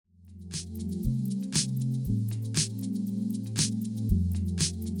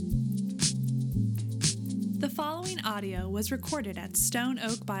following audio was recorded at Stone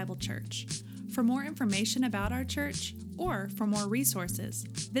Oak Bible Church. For more information about our church or for more resources,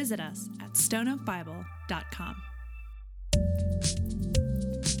 visit us at stoneoakbible.com.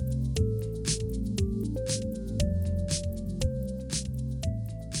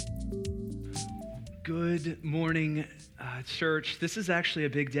 Good morning, church. This is actually a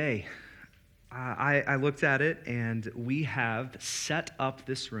big day. I looked at it, and we have set up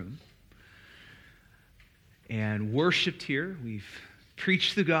this room and worshiped here. We've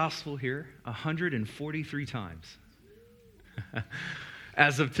preached the gospel here 143 times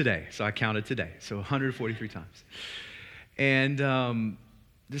as of today. So I counted today. So 143 times. And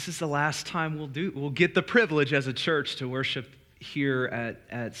this is the last time we'll get the privilege as a church to worship here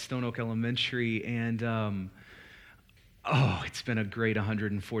at Stone Oak Elementary. And it's been a great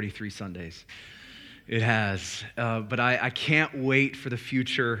 143 Sundays. It has. But I can't wait for the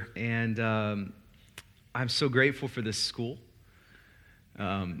future. And I'm so grateful for this school.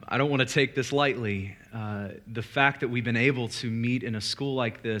 I don't want to take this lightly. The fact that we've been able to meet in a school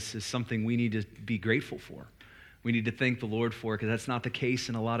like this is something we need to be grateful for. We need to thank the Lord for it, because that's not the case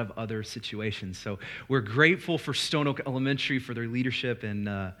in a lot of other situations. So we're grateful for Stone Oak Elementary for their leadership,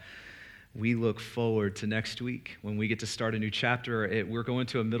 and we look forward to next week when we get to start a new chapter. We're going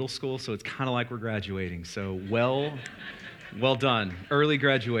to a middle school, so it's kind of like we're graduating. So well done. Early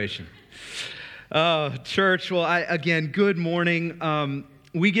graduation. Church, well, again, good morning.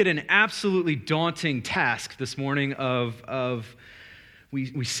 We get an absolutely daunting task this morning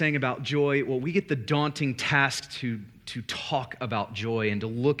we sang about joy. Well, we get the daunting task to talk about joy and to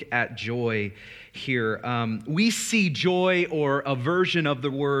look at joy here. We see joy, or a version of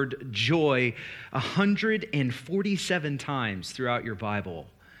the word joy, 147 times throughout your Bible.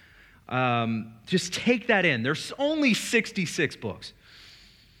 Just take that in. There's only 66 books.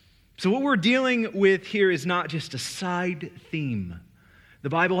 So what we're dealing with here is not just a side theme. The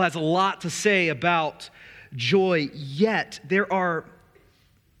Bible has a lot to say about joy, yet there are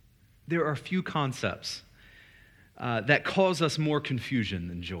few concepts that cause us more confusion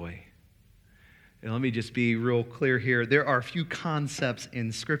than joy. And let me just be real clear here. There are few concepts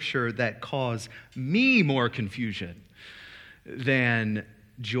in Scripture that cause me more confusion than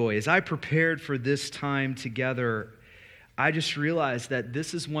joy. As I prepared for this time together, I just realized that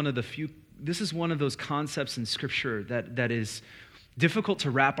this is one of those concepts in Scripture that is difficult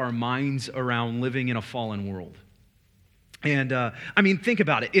to wrap our minds around, living in a fallen world. And think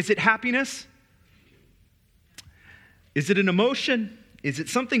about it. Is it happiness? Is it an emotion? Is it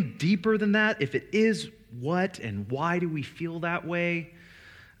something deeper than that? If it is, what and why do we feel that way?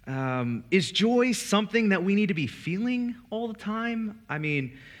 Is joy something that we need to be feeling all the time?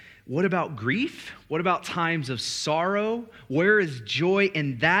 What about grief? What about times of sorrow? Where is joy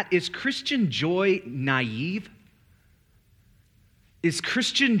in that? Is Christian joy naive? Is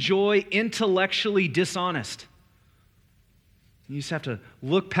Christian joy intellectually dishonest? You just have to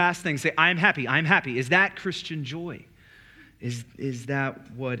look past things, say, I'm happy, I'm happy. Is that Christian joy? Is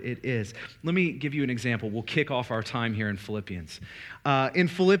that what it is? Let me give you an example. We'll kick off our time here in Philippians. In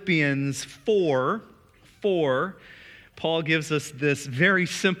Philippians 4, Paul gives us this very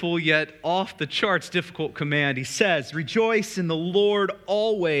simple yet off-the-charts difficult command. He says, rejoice in the Lord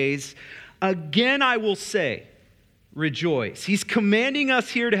always. Again, I will say, rejoice. He's commanding us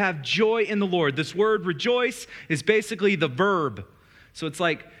here to have joy in the Lord. This word rejoice is basically the verb. So it's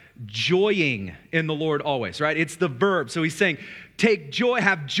like joying in the Lord always, right? It's the verb. So he's saying, take joy,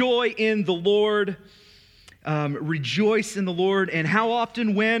 have joy in the Lord, rejoice in the Lord. And how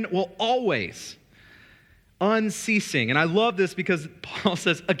often, when? Well, always. Unceasing. And I love this because Paul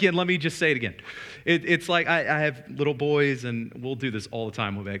says, again, let me just say it again. It's like I have little boys, and we'll do this all the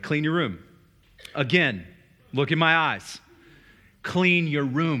time. We'll be like, clean your room. Again, look in my eyes. Clean your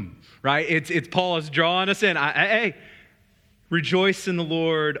room, right? It's Paul is drawing us in. Hey, rejoice in the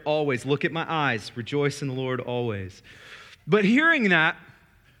Lord always. Look at my eyes. Rejoice in the Lord always. But hearing that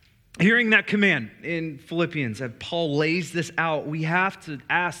command in Philippians, that Paul lays this out, we have to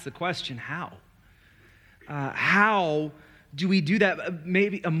ask the question, how? How do we do that?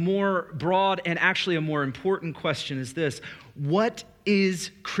 Maybe a more broad and actually a more important question is this: what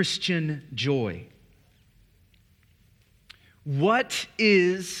is Christian joy? What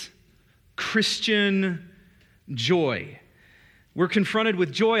is Christian joy? We're confronted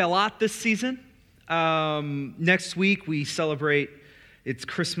with joy a lot this season. Next week we celebrate, it's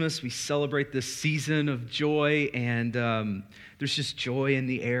Christmas. We celebrate this season of joy, and there's just joy in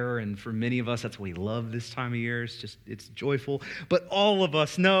the air. And for many of us, that's what we love this time of year. It's joyful. But all of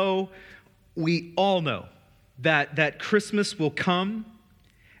us know, we all know that Christmas will come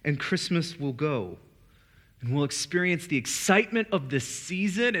and Christmas will go. And we'll experience the excitement of this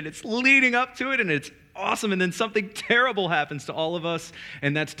season, and it's leading up to it, and it's awesome. And then something terrible happens to all of us,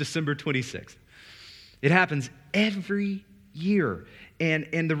 and that's December 26th. It happens every year.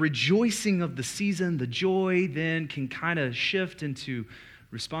 And the rejoicing of the season, the joy, then can kind of shift into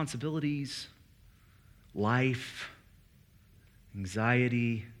responsibilities, life,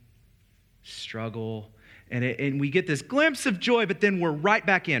 anxiety, struggle. And we get this glimpse of joy, but then we're right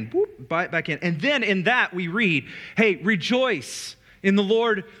back in. Whoop, right back in. And then in that we read, hey, rejoice in the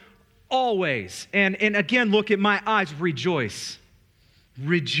Lord always. And again, look at my eyes, rejoice.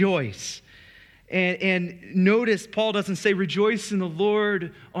 Rejoice. And notice Paul doesn't say rejoice in the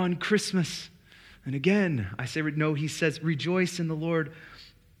Lord on Christmas. And again, I say, no, he says rejoice in the Lord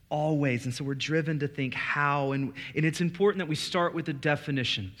always. And so we're driven to think how, and it's important that we start with the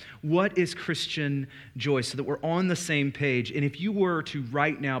definition. What is Christian joy, so that we're on the same page? And if you were to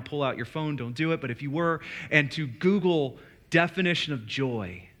right now pull out your phone, don't do it, but if you were, and to Google definition of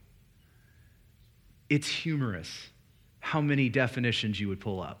joy, it's humorous how many definitions you would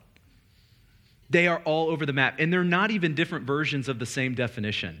pull up. They are all over the map, and they're not even different versions of the same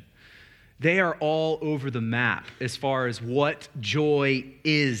definition. They are all over the map as far as what joy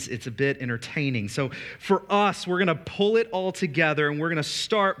is. It's a bit entertaining. So for us, we're going to pull it all together, and we're going to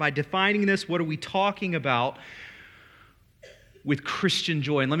start by defining this. What are we talking about with Christian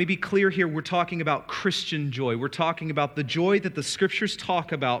joy? And let me be clear here, we're talking about Christian joy. We're talking about the joy that the Scriptures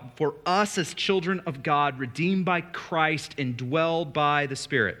talk about for us as children of God, redeemed by Christ and dwelled by the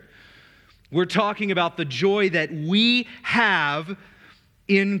Spirit. We're talking about the joy that we have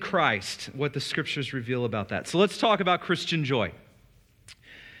in Christ, what the Scriptures reveal about that. So let's talk about Christian joy.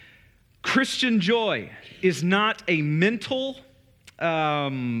 Christian joy is not a mental,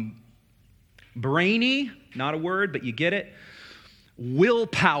 brainy, not a word, but you get it,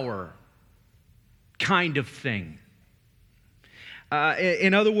 willpower kind of thing.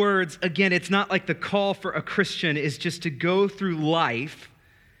 In other words, again, it's not like the call for a Christian is just to go through life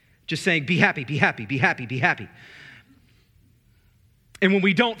just saying, be happy, be happy, be happy, be happy. And when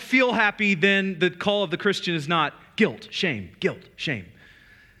we don't feel happy, then the call of the Christian is not guilt, shame, guilt, shame.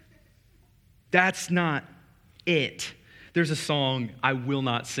 That's not it. There's a song, I will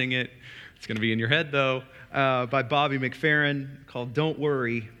not sing it. It's going to be in your head, though, by Bobby McFerrin called Don't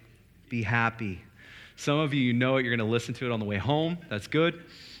Worry, Be Happy. Some of you know it. You're going to listen to it on the way home. That's good.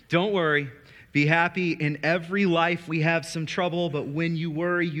 Don't worry. Be happy. In every life we have some trouble, but when you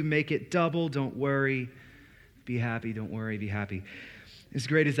worry, you make it double. Don't worry. Be happy. Don't worry. Be happy. As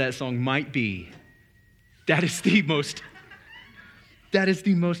great as that song might be, that is the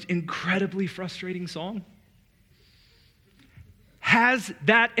most incredibly frustrating song. Has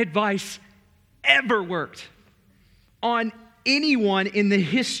that advice ever worked on anyone in the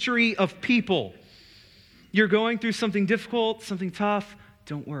history of people? You're going through something difficult, something tough.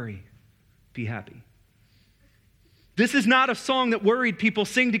 Don't worry. Be happy. This is not a song that worried people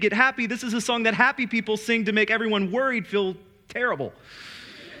sing to get happy. This is a song that happy people sing to make everyone worried feel terrible.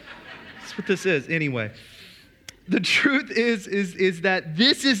 That's what this is. Anyway, the truth is that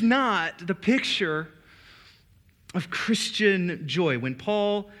this is not the picture of Christian joy. When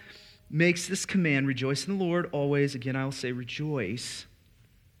Paul makes this command, rejoice in the Lord always, again, I will say rejoice.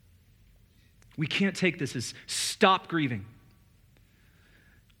 We can't take this as stop grieving.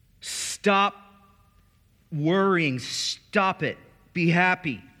 Stop worrying. Stop it. Be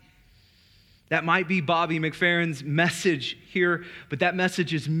happy. That might be Bobby McFerrin's message here, but that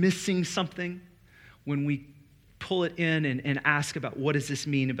message is missing something when we pull it in and ask about what does this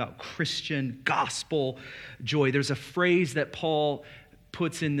mean about Christian gospel joy. There's a phrase that Paul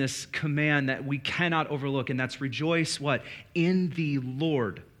puts in this command that we cannot overlook, and that's rejoice what? In the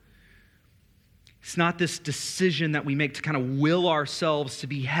Lord. It's not this decision that we make to kind of will ourselves to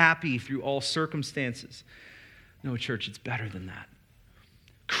be happy through all circumstances. No, church, it's better than that.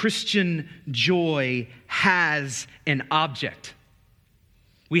 Christian joy has an object.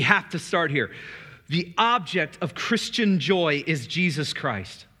 We have to start here. The object of Christian joy is Jesus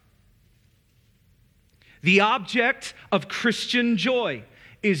Christ. The object of Christian joy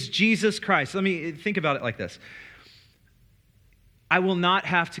is Jesus Christ. Let me think about it like this. I will not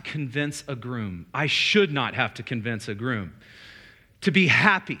have to convince a groom. I should not have to convince a groom to be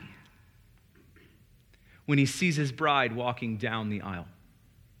happy when he sees his bride walking down the aisle.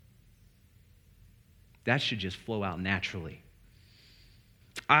 That should just flow out naturally.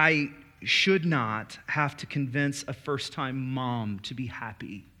 I should not have to convince a first-time mom to be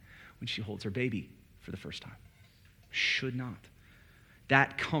happy when she holds her baby for the first time. Should not.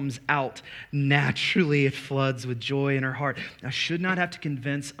 that comes out naturally. It floods with joy in her heart. I should not have to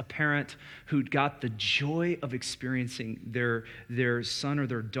convince a parent who got the joy of experiencing their son or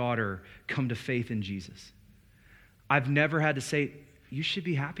their daughter come to faith in Jesus. I've never had to say, you should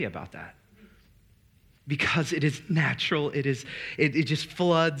be happy about that. Because it is natural, it just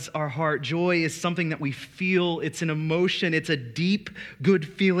floods our heart. Joy is something that we feel, it's an emotion, it's a deep, good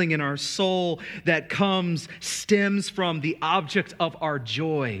feeling in our soul that stems from the object of our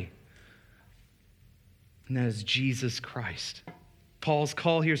joy. And that is Jesus Christ. Paul's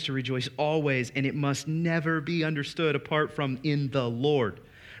call here is to rejoice always, and it must never be understood apart from in the Lord.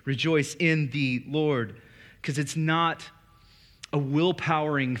 Rejoice in the Lord, because it's not a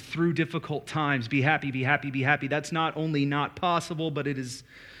willpowering through difficult times. Be happy, be happy, be happy. That's not only not possible, but it is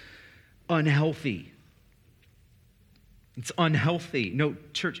unhealthy. It's unhealthy. No,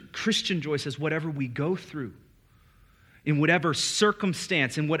 church, Christian joy says whatever we go through, in whatever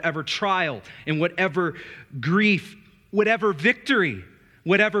circumstance, in whatever trial, in whatever grief, whatever victory,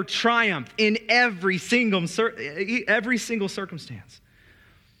 whatever triumph, in every single circumstance,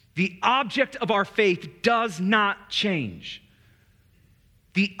 the object of our faith does not change.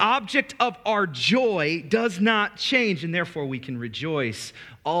 The object of our joy does not change, and therefore we can rejoice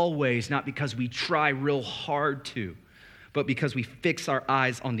always, not because we try real hard to, but because we fix our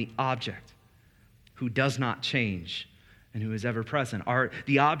eyes on the object who does not change and who is ever present.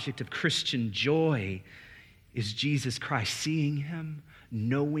 The object of Christian joy is Jesus Christ, seeing him,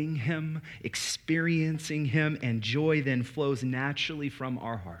 knowing him, experiencing him, and joy then flows naturally from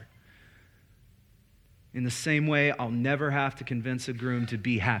our heart. In the same way, I'll never have to convince a groom to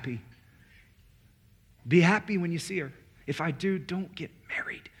be happy. Be happy when you see her. If I do, don't get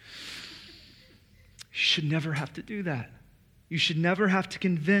married. You should never have to do that. You should never have to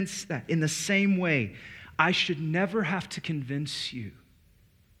convince that. In the same way, I should never have to convince you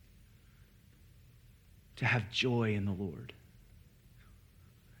to have joy in the Lord.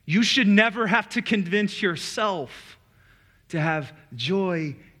 You should never have to convince yourself to have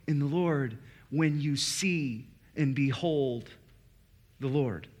joy in the Lord when you see and behold the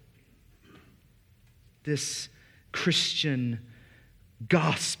Lord. This Christian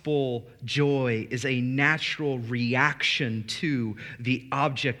gospel joy is a natural reaction to the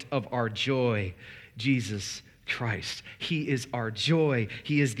object of our joy, Jesus Christ. He is our joy.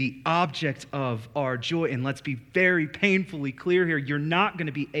 He is the object of our joy. And let's be very painfully clear here. You're not going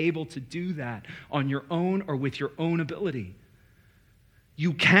to be able to do that on your own or with your own ability.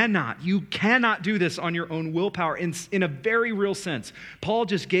 You cannot do this on your own willpower in a very real sense. Paul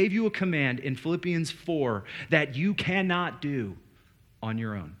just gave you a command in Philippians 4 that you cannot do on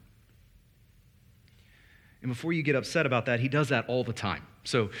your own. And before you get upset about that, he does that all the time.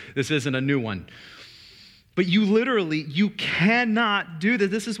 So this isn't a new one. But you cannot do that.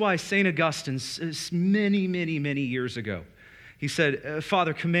 This is why St. Augustine, many, many, many years ago, he said,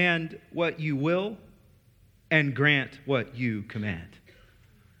 Father, command what you will and grant what you command.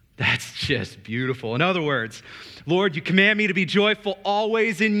 That's just beautiful. In other words, Lord, you command me to be joyful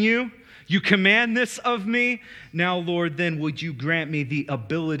always in you. You command this of me. Now, Lord, then would you grant me the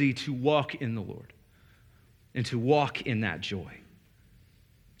ability to walk in the Lord and to walk in that joy.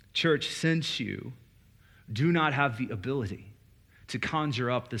 Church, since you do not have the ability to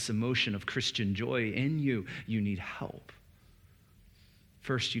conjure up this emotion of Christian joy in you, you need help.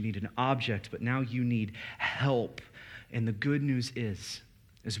 First, you need an object, but now you need help. And the good news is,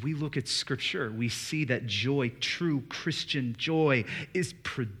 as we look at Scripture, we see that joy, true Christian joy, is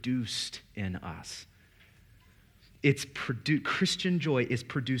produced in us. Christian joy is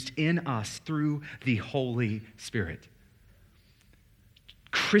produced in us through the Holy Spirit.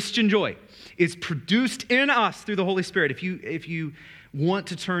 Christian joy is produced in us through the Holy Spirit. If you want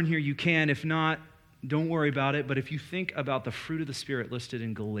to turn here, you can. If not, don't worry about it. But if you think about the fruit of the Spirit listed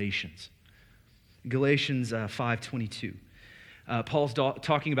in Galatians 5:22. Paul's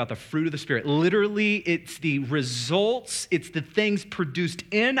talking about the fruit of the Spirit. Literally, it's the results, it's the things produced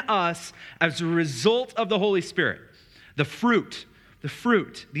in us as a result of the Holy Spirit. The fruit.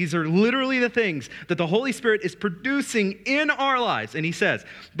 These are literally the things that the Holy Spirit is producing in our lives. And he says,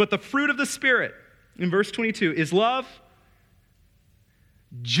 but the fruit of the Spirit, in verse 22, is love,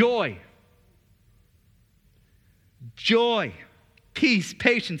 joy, peace,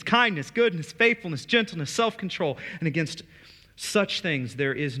 patience, kindness, goodness, faithfulness, gentleness, self-control, and against such things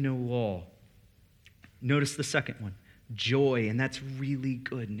there is no law. Notice the second one, joy, and that's really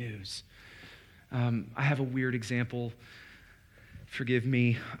good news. I have a weird example. Forgive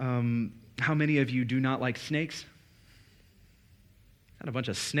me. How many of you do not like snakes? Got a bunch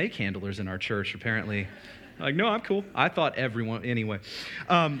of snake handlers in our church, apparently. Like, no, I'm cool. I thought everyone, anyway.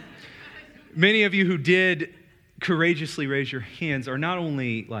 Many of you who did courageously raise your hands are not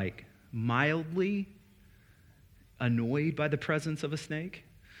only like mildly annoyed by the presence of a snake,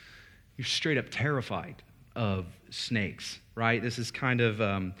 you're straight up terrified of snakes, right? This is kind of,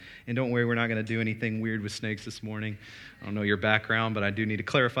 and don't worry, we're not going to do anything weird with snakes this morning. I don't know your background, but I do need to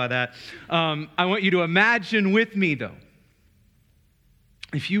clarify that. I want you to imagine with me, though,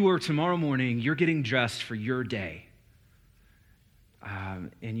 if you were tomorrow morning, you're getting dressed for your day,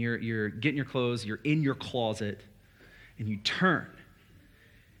 and you're getting your clothes, you're in your closet, and you turn,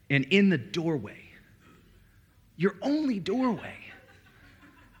 and in the doorway, your only doorway,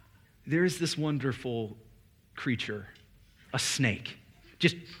 there's this wonderful creature, a snake,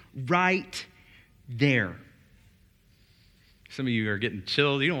 just right there. Some of you are getting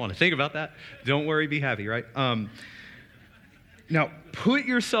chilled. You don't want to think about that. Don't worry, be happy, right? Now, put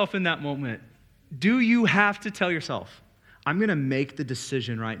yourself in that moment. Do you have to tell yourself, I'm going to make the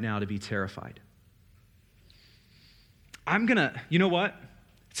decision right now to be terrified? You know what?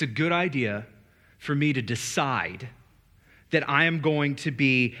 It's a good idea for me to decide that I am going to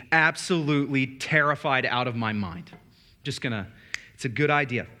be absolutely terrified out of my mind. It's a good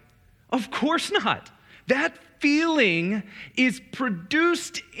idea. Of course not. That feeling is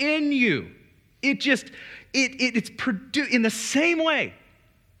produced in you. It's produced in the same way.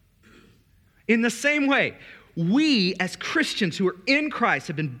 In the same way, we as Christians who are in Christ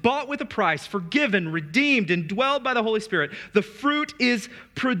have been bought with a price, forgiven, redeemed, indwelled by the Holy Spirit. The fruit is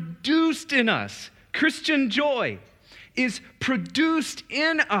produced in us. Christian joy is produced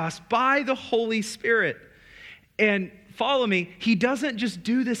in us by the Holy Spirit. And follow me, he doesn't just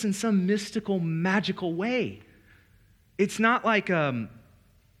do this in some mystical, magical way. It's not like,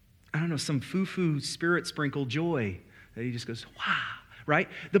 some foo-foo spirit-sprinkled joy that he just goes, wow, right?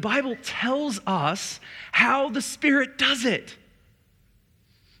 The Bible tells us how the Spirit does it.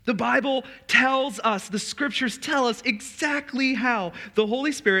 The Bible tells us, the Scriptures tell us exactly how the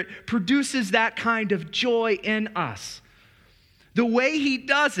Holy Spirit produces that kind of joy in us. The way he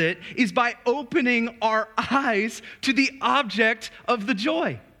does it is by opening our eyes to the object of the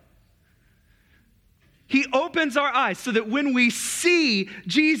joy. He opens our eyes so that when we see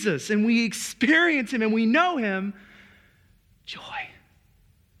Jesus and we experience him and we know him, joy.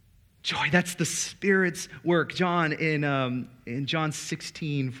 Joy, that's the Spirit's work. John, in John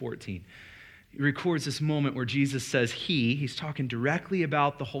 16:14, he records this moment where Jesus says he's talking directly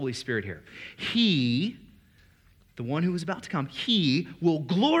about the Holy Spirit here. He, the one who is about to come, he will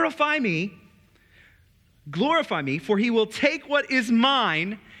glorify me, for he will take what is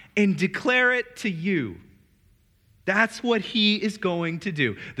mine and declare it to you. That's what he is going to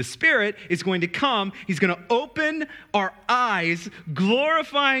do. The Spirit is going to come. He's going to open our eyes,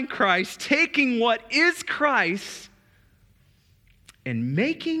 glorifying Christ, taking what is Christ and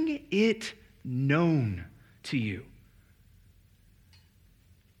making it known to you.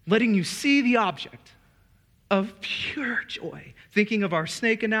 Letting you see the object of pure joy. Thinking of our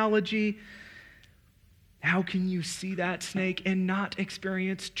snake analogy, how can you see that snake and not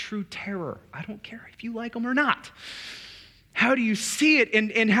experience true terror? I don't care if you like them or not. How do you see it?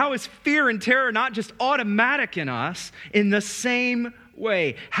 And how is fear and terror not just automatic in us in the same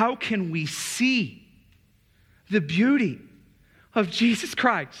way? How can we see the beauty of Jesus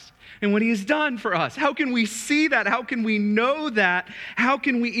Christ and what he has done for us? How can we see that? How can we know that? How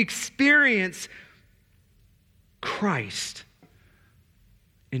can we experience Christ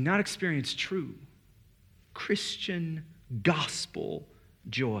and not experience true Christian gospel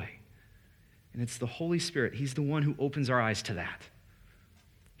joy? And it's the Holy Spirit. He's the one who opens our eyes to that.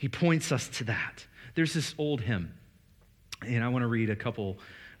 He points us to that. There's this old hymn, and I want to read a couple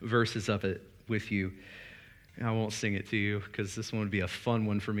verses of it with you. I won't sing it to you because this one would be a fun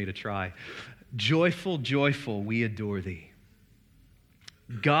one for me to try. Joyful, joyful, we adore thee.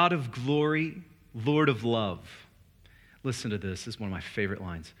 God of glory, Lord of love. Listen to this. This is one of my favorite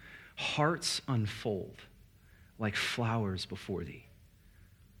lines. Hearts unfold like flowers before thee,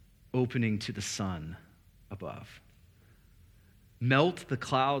 opening to the sun above. Melt the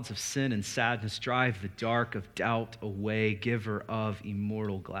clouds of sin and sadness, drive the dark of doubt away, giver of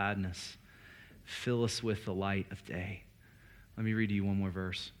immortal gladness. Fill us with the light of day. Let me read to you one more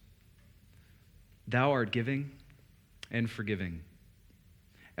verse. Thou art giving and forgiving,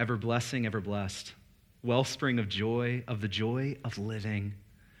 ever blessing, ever blessed, wellspring of the joy of living,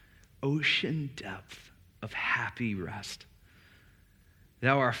 ocean depth of happy rest.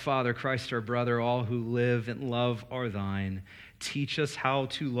 Thou our Father, Christ our brother, all who live in love are thine. Teach us how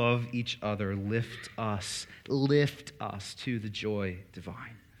to love each other. Lift us to the joy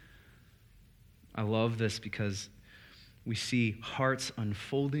divine. I love this because we see hearts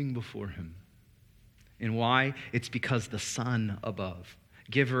unfolding before him. And why? It's because the Son above,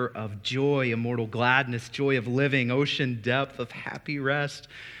 giver of joy, immortal gladness, joy of living, ocean depth of happy rest.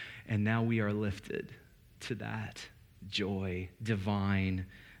 And now we are lifted to that joy, divine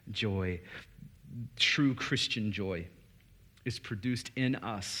joy. True Christian joy is produced in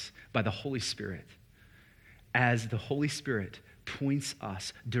us by the Holy Spirit as the Holy Spirit points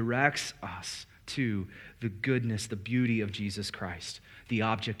us, directs us to the goodness, the beauty of Jesus Christ, the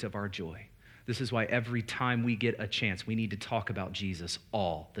object of our joy. This is why every time we get a chance, we need to talk about Jesus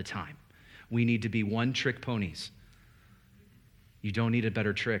all the time. We need to be one-trick ponies. You don't need a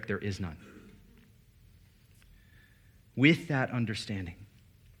better trick. There is none. With that understanding,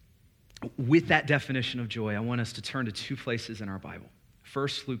 with that definition of joy, I want us to turn to two places in our Bible.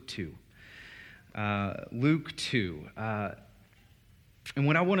 First, Luke 2. Luke 2. And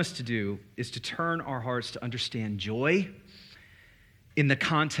what I want us to do is to turn our hearts to understand joy in the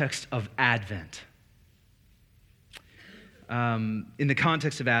context of Advent. In the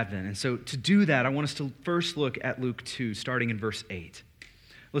context of Advent. And so to do that, I want us to first look at Luke 2, starting in verse 8.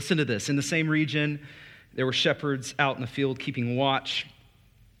 Listen to this. In the same region, there were shepherds out in the field keeping watch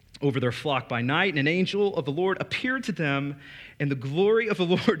over their flock by night, and an angel of the Lord appeared to them, and the glory of the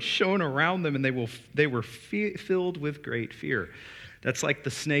Lord shone around them, and they were filled with great fear. That's like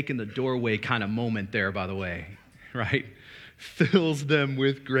the snake in the doorway kind of moment there, by the way, right? Fills them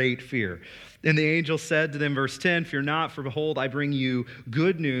with great fear. And the angel said to them, verse 10, "Fear not, for behold, I bring you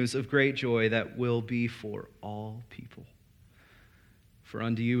good news of great joy that will be for all people. For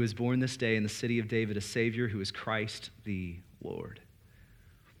unto you is born this day in the city of David a Savior who is Christ the Lord.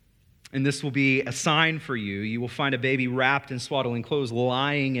 And this will be a sign for you. You will find a baby wrapped in swaddling clothes,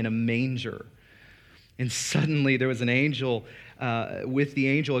 lying in a manger." And suddenly there was an angel, with the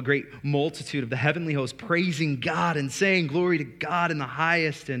angel, a great multitude of the heavenly host, praising God and saying, "Glory to God in the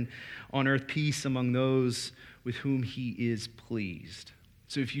highest, and on earth peace among those with whom he is pleased."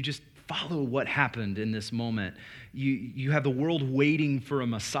 So if you just follow what happened in this moment, you have the world waiting for a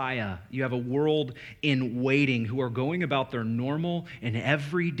Messiah. You have a world in waiting who are going about their normal and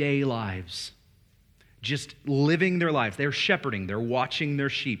everyday lives, just living their lives. They're shepherding. They're watching their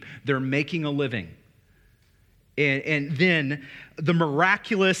sheep. They're making a living. And then the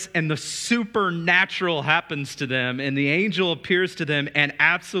miraculous and the supernatural happens to them, and the angel appears to them and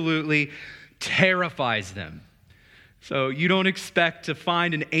absolutely terrifies them. So you don't expect to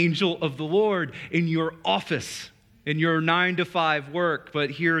find an angel of the Lord in your office, in your 9-to-5 work,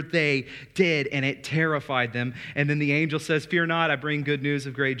 but here they did, and it terrified them. And then the angel says, "Fear not, I bring good news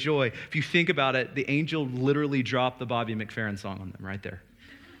of great joy." If you think about it, the angel literally dropped the Bobby McFerrin song on them right there.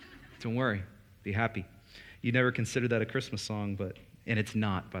 Don't worry, be happy. You never considered that a Christmas song, and it's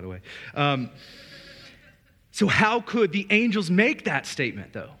not, by the way. So how could the angels make that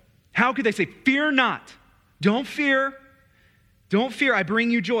statement, though? How could they say, "Fear not, don't fear, don't fear, I bring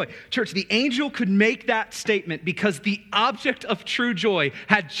you joy"? Church, the angel could make that statement because the object of true joy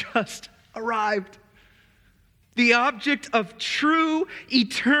had just arrived. The object of true,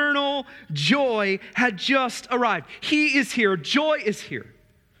 eternal joy had just arrived. He is here. Joy is here.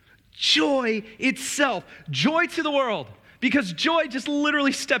 Joy itself. Joy to the world. Because joy just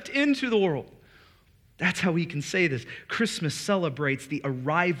literally stepped into the world. That's how we can say this. Christmas celebrates the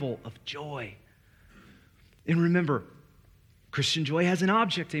arrival of joy. And remember, Christian joy has an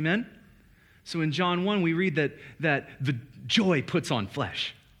object, amen? So in John 1, we read that the joy puts on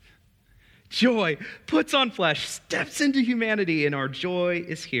flesh. Joy puts on flesh, steps into humanity, and our joy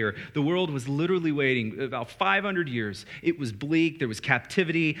is here. The world was literally waiting about 500 years. It was bleak. There was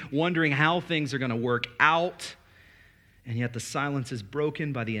captivity, wondering how things are going to work out. And yet the silence is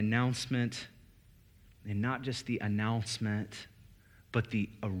broken by the announcement, and not just the announcement, but the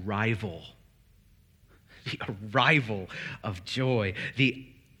arrival. The arrival of joy. The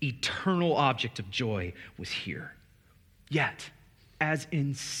eternal object of joy was here. Yet, as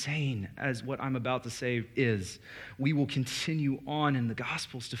insane as what I'm about to say is, we will continue on in the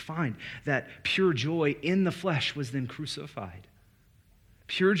Gospels to find that pure joy in the flesh was then crucified.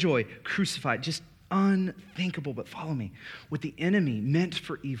 Pure joy crucified, just unthinkable. But follow me. What the enemy meant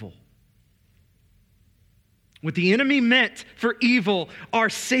for evil, our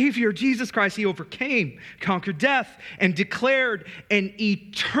Savior, Jesus Christ, he overcame, conquered death, and declared an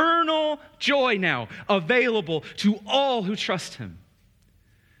eternal joy now available to all who trust him.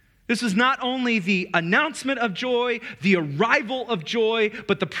 This is not only the announcement of joy, the arrival of joy,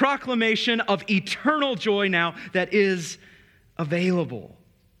 but the proclamation of eternal joy now that is available.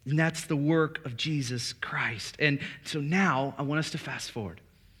 And that's the work of Jesus Christ. And so now I want us to fast forward.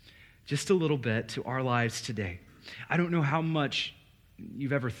 just a little bit to our lives today. I don't know how much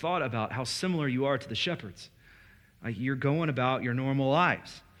you've ever thought about how similar you are to the shepherds. You're going about your normal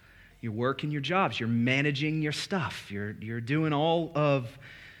lives. You're working your jobs. You're managing your stuff. You're doing all of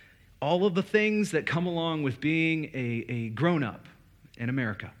the things that come along with being a grown-up in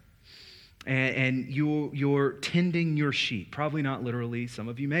America. And you're tending your sheep. Probably not literally. Some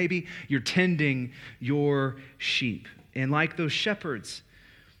of you maybe. You're tending your sheep. And like those shepherds,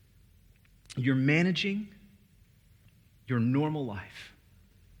 you're managing your normal life.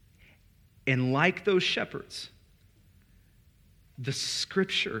 And like those shepherds, the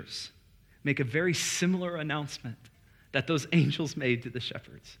scriptures make a very similar announcement that those angels made to the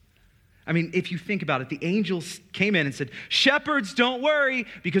shepherds. I mean, if you think about it, the angels came in and said, shepherds, don't worry,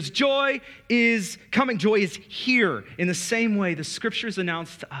 because joy is coming. Joy is here. In the same way, the scriptures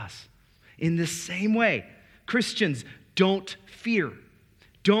announce to us. In the same way, Christians, don't fear.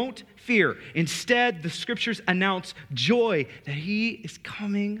 Don't fear. Instead, the scriptures announce joy, that he is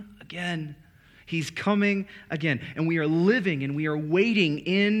coming again. He's coming again. And we are living and we are waiting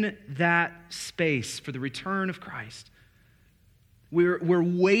in that space for the return of Christ. We're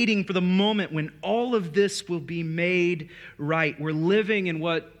waiting for the moment when all of this will be made right. We're living in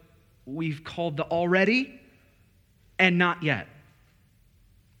what we've called the already and not yet.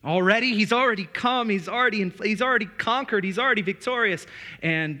 Already, he's already come, he's already conquered, he's already victorious,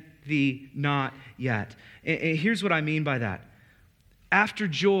 and the not yet. And here's what I mean by that. After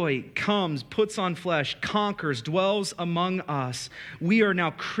joy comes, puts on flesh, conquers, dwells among us, we are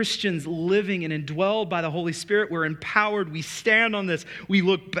now Christians living and indwelled by the Holy Spirit. We're empowered. We stand on this. We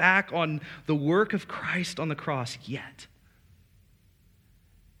look back on the work of Christ on the cross. Yet,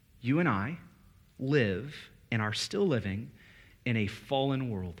 you and I live and are still living in a fallen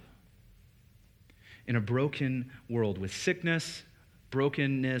world, in a broken world with sickness,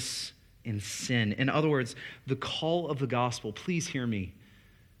 brokenness, in sin. In other words, the call of the gospel, please hear me,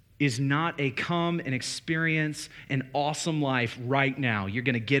 is not a come and experience an awesome life right now. You're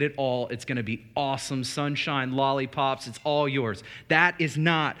going to get it all. It's going to be awesome. Sunshine, lollipops, it's all yours. That is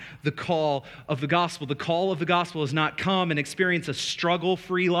not the call of the gospel. The call of the gospel is not come and experience a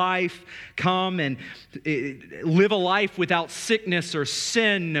struggle-free life. Come and live a life without sickness or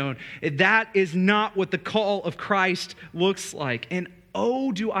sin. That is not what the call of Christ looks like. And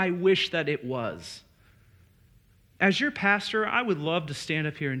oh, do I wish that it was. As your pastor, I would love to stand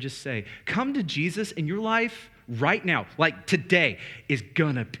up here and just say, come to Jesus and your life right now, like today, is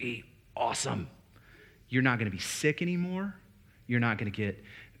gonna be awesome. You're not gonna be sick anymore. You're not gonna get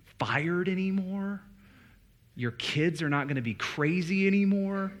fired anymore. Your kids are not gonna be crazy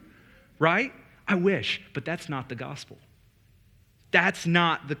anymore, right? I wish, but that's not the gospel. That's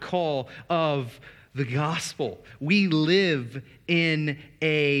not the call of the gospel. We live in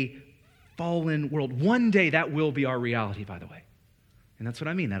a fallen world. One day that will be our reality, by the way. And that's what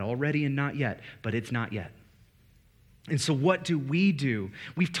I mean, that already and not yet, but it's not yet. And so what do?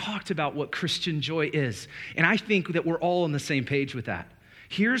 We've talked about what Christian joy is, and I think that we're all on the same page with that.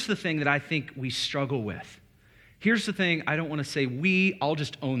 Here's the thing that I think we struggle with. Here's the thing, I don't want to say I'll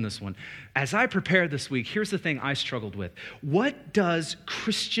just own this one. As I prepared this week, here's the thing I struggled with. What does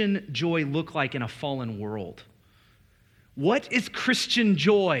Christian joy look like in a fallen world? What is Christian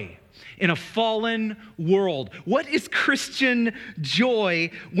joy in a fallen world? What is Christian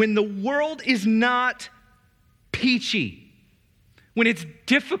joy when the world is not peachy? When it's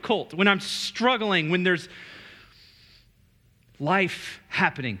difficult, when I'm struggling, when there's life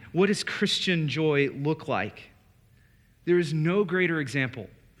happening? What does Christian joy look like? There is no greater example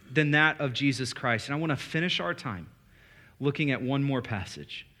than that of Jesus Christ. And I want to finish our time looking at one more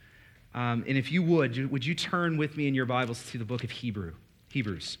passage. And if you would you turn with me in your Bibles to the book of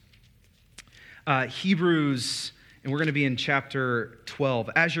Hebrews. Hebrews, and we're going to be in chapter 12.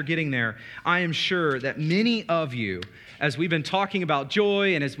 As you're getting there, I am sure that many of you, as we've been talking about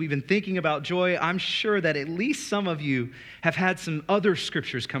joy and as we've been thinking about joy, I'm sure that at least some of you have had some other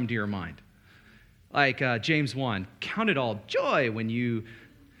scriptures come to your mind. Like James 1, count it all joy when you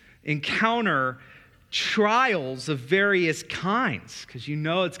encounter trials of various kinds, because you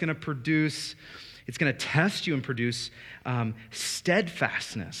know it's going to test you and produce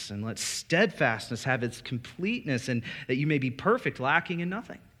steadfastness. And let steadfastness have its completeness, and that you may be perfect, lacking in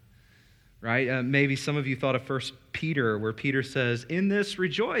nothing. Right? Maybe some of you thought of 1 Peter, where Peter says, in this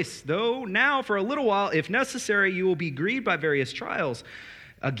rejoice, though now for a little while, if necessary, you will be grieved by various trials,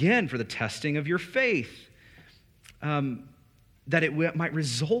 again, for the testing of your faith. that it might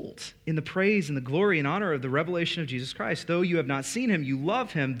result in the praise and the glory and honor of the revelation of Jesus Christ. Though you have not seen him, you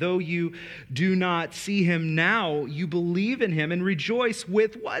love him. Though you do not see him now, you believe in him and rejoice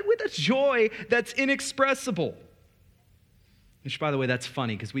with what? With a joy that's inexpressible. Which, by the way, that's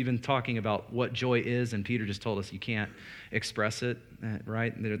funny because we've been talking about what joy is, and Peter just told us you can't express it,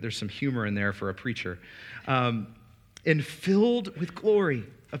 right? There's some humor in there for a preacher. And filled with glory,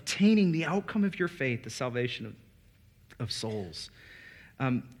 obtaining the outcome of your faith, the salvation of souls.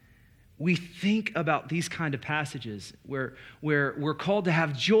 We think about these kind of passages where we're called to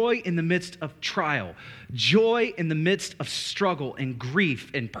have joy in the midst of trial, joy in the midst of struggle and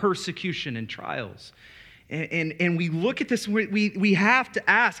grief and persecution and trials. And we look at this, and we have to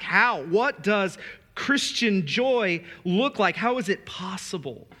ask how. What does Christian joy look like? How is it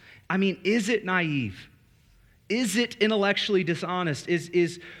possible? I mean, is it naive? Is it intellectually dishonest?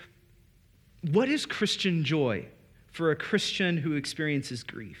 What is Christian joy for a Christian who experiences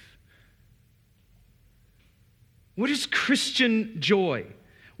grief? What is Christian joy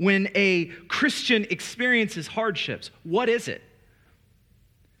when a Christian experiences hardships? What is it?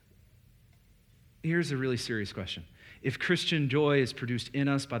 Here's a really serious question. If Christian joy is produced in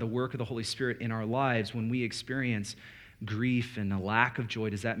us by the work of the Holy Spirit in our lives, when we experience grief and a lack of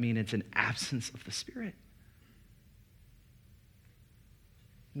joy, does that mean it's an absence of the Spirit?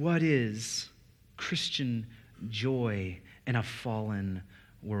 What is Christian joy in a fallen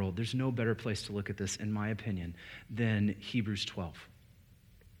world? There's no better place to look at this, in my opinion, than Hebrews 12.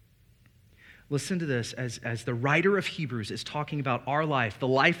 Listen to this as the writer of Hebrews is talking about our life, the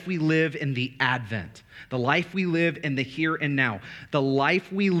life we live in the Advent, the life we live in the here and now, the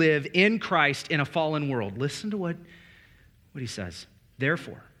life we live in Christ in a fallen world. Listen to what he says.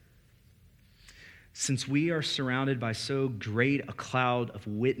 Therefore, since we are surrounded by so great a cloud of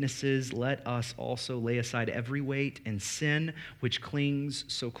witnesses, let us also lay aside every weight and sin which clings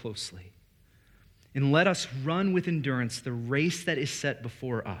so closely. And let us run with endurance the race that is set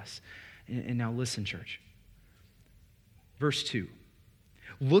before us. And now listen, church. Verse 2.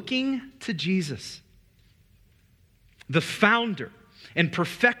 Looking to Jesus, the founder and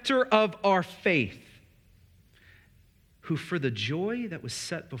perfecter of our faith, who for the joy that was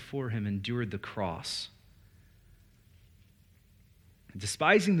set before him endured the cross,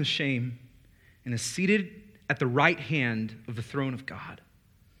 despising the shame, and is seated at the right hand of the throne of God,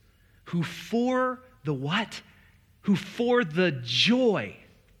 who for the what? Who for the joy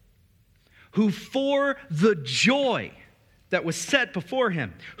that was set before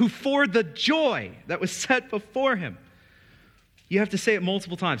him. Who for the joy that was set before him. You have to say it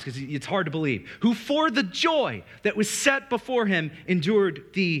multiple times because it's hard to believe. Who for the joy that was set before him endured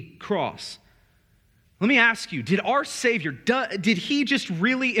the cross. Let me ask you, did our Savior, did he just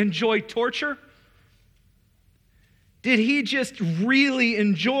really enjoy torture? Did he just really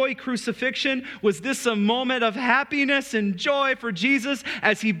enjoy crucifixion? Was this a moment of happiness and joy for Jesus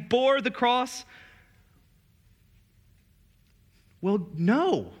as he bore the cross? Well,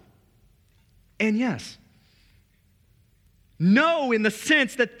 no. And yes. No, in the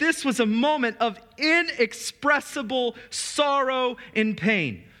sense that this was a moment of inexpressible sorrow and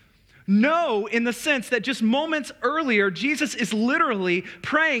pain. No, in the sense that just moments earlier, Jesus is literally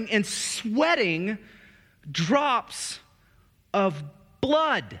praying and sweating drops of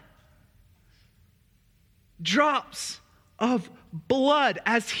blood. Drops of blood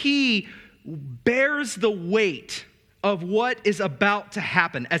as he bears the weight of what is about to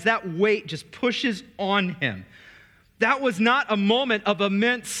happen, as that weight just pushes on him. That was not a moment of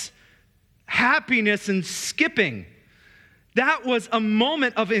immense happiness and skipping. That was a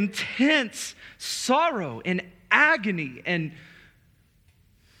moment of intense sorrow and agony. And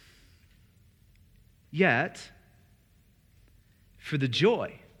yet, for the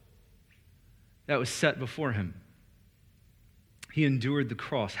joy that was set before him, he endured the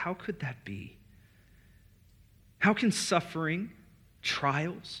cross. How could that be? How can suffering,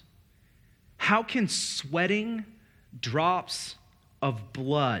 trials, how can sweating drops of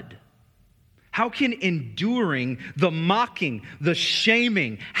blood, how can enduring the mocking, the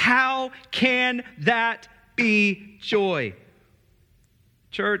shaming, how can that be joy?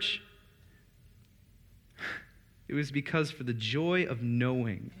 Church, it was because for the joy of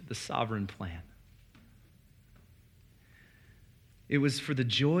knowing the sovereign plan. It was for the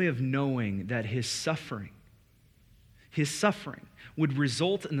joy of knowing that his suffering would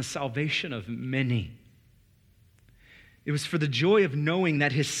result in the salvation of many. It was for the joy of knowing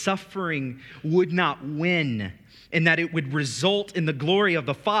that his suffering would not win and that it would result in the glory of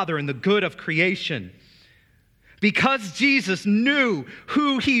the Father and the good of creation. Because Jesus knew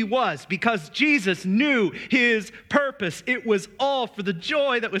who he was, because Jesus knew his purpose, it was all for the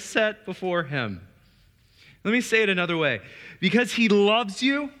joy that was set before him. Let me say it another way. Because he loves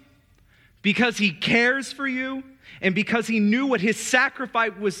you, because he cares for you, and because he knew what his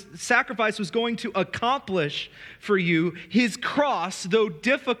sacrifice was going to accomplish for you, his cross, though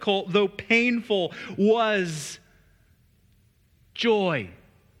difficult, though painful, was joy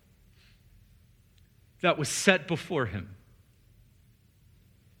that was set before him.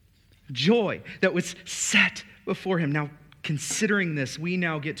 Joy that was set before him. Now, considering this, we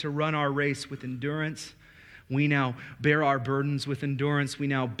now get to run our race with endurance. We now bear our burdens with endurance. We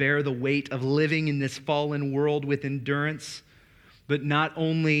now bear the weight of living in this fallen world with endurance. But not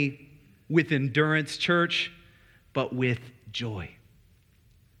only with endurance, church, but with joy.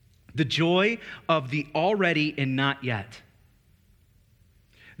 The joy of the already and not yet.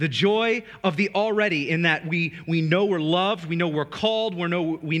 The joy of the already, in that we know we're loved, we know we're called,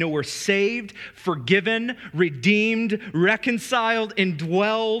 we know we're saved, forgiven, redeemed, reconciled,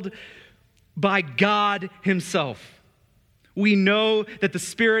 indwelled by God himself. We know that the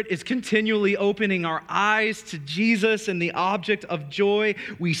Spirit is continually opening our eyes to Jesus and the object of joy.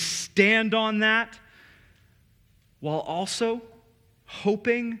 We stand on that while also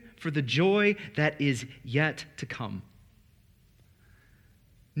hoping for the joy that is yet to come.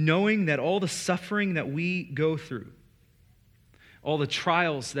 Knowing that all the suffering that we go through, all the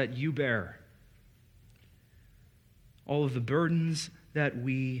trials that you bear, all of the burdens that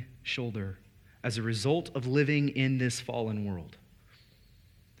we shoulder as a result of living in this fallen world,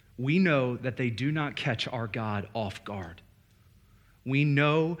 we know that they do not catch our God off guard. We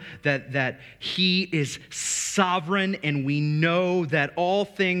know that he is sovereign, and we know that all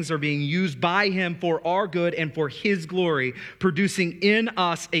things are being used by him for our good and for his glory, producing in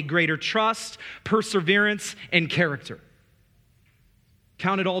us a greater trust, perseverance, and character.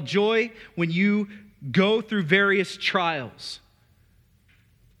 Count it all joy when you go through various trials,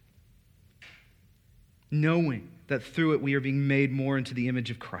 knowing that through it we are being made more into the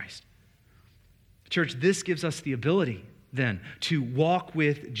image of Christ. Church, this gives us the ability then to walk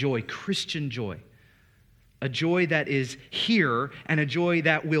with joy, Christian joy, a joy that is here and a joy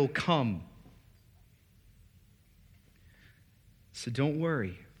that will come. So don't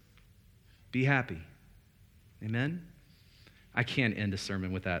worry, be happy. Amen? I can't end a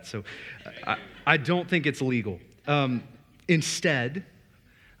sermon with that, so I don't think it's legal. Instead,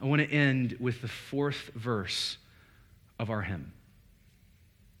 I want to end with the fourth verse of our hymn.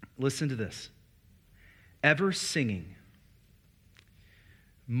 Listen to this. Ever singing,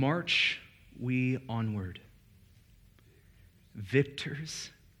 march we onward, victors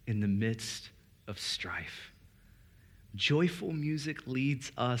in the midst of strife. Joyful music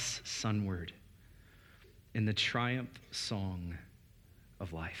leads us sunward in the triumph song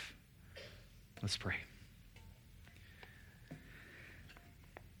of life. Let's pray.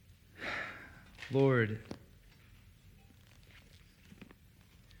 Lord,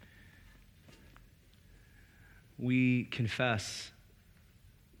 we confess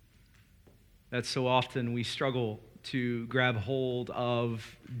that so often we struggle to grab hold of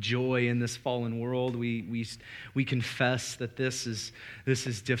joy in this fallen world. We confess that this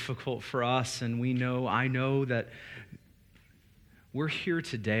is difficult for us, and I know that we're here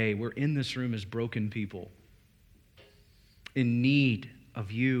today. We're in this room as broken people, in need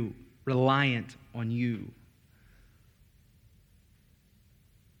of you, reliant on you.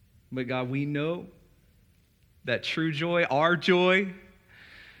 But God, we know that true joy, our joy,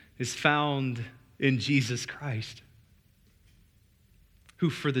 is found in Jesus Christ, who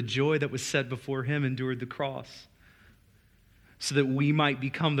for the joy that was set before him endured the cross, so that we might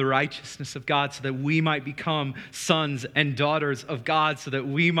become the righteousness of God, so that we might become sons and daughters of God, so that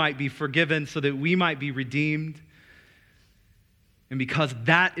we might be forgiven, so that we might be redeemed. And because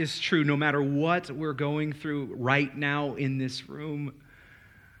that is true, no matter what we're going through right now in this room,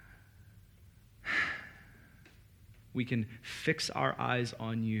 we can fix our eyes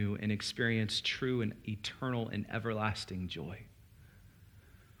on you and experience true and eternal and everlasting joy.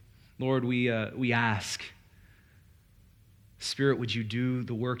 Lord, we ask, Spirit, would you do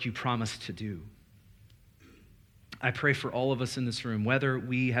the work you promised to do? I pray for all of us in this room, whether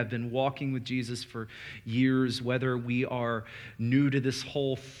we have been walking with Jesus for years, whether we are new to this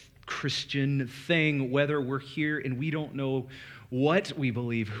whole Christian thing, whether we're here and we don't know what we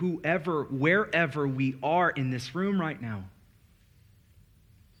believe, wherever we are in this room right now.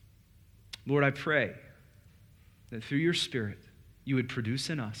 Lord, I pray that through your Spirit, you would produce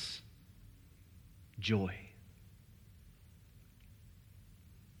in us joy.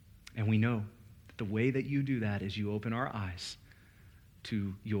 And we know that the way that you do that is you open our eyes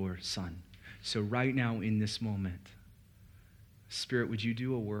to your Son. So right now in this moment, Spirit, would you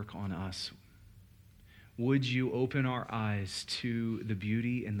do a work on us? Would you open our eyes to the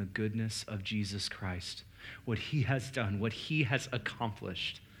beauty and the goodness of Jesus Christ, what he has done, what he has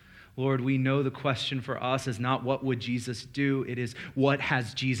accomplished? Lord, we know the question for us is not what would Jesus do, it is what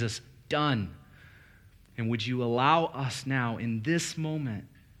has Jesus done? And would you allow us now in this moment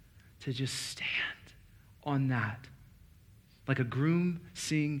to just stand on that? Like a groom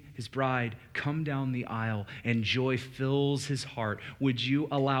seeing his bride come down the aisle and joy fills his heart. Would you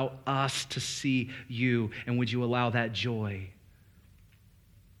allow us to see you, and would you allow that joy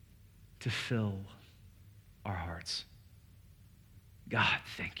to fill our hearts? God,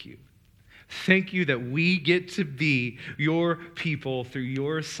 thank you. Thank you that we get to be your people through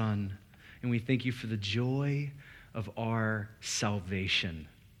your Son, and we thank you for the joy of our salvation.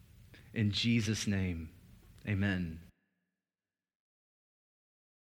 In Jesus' name, amen.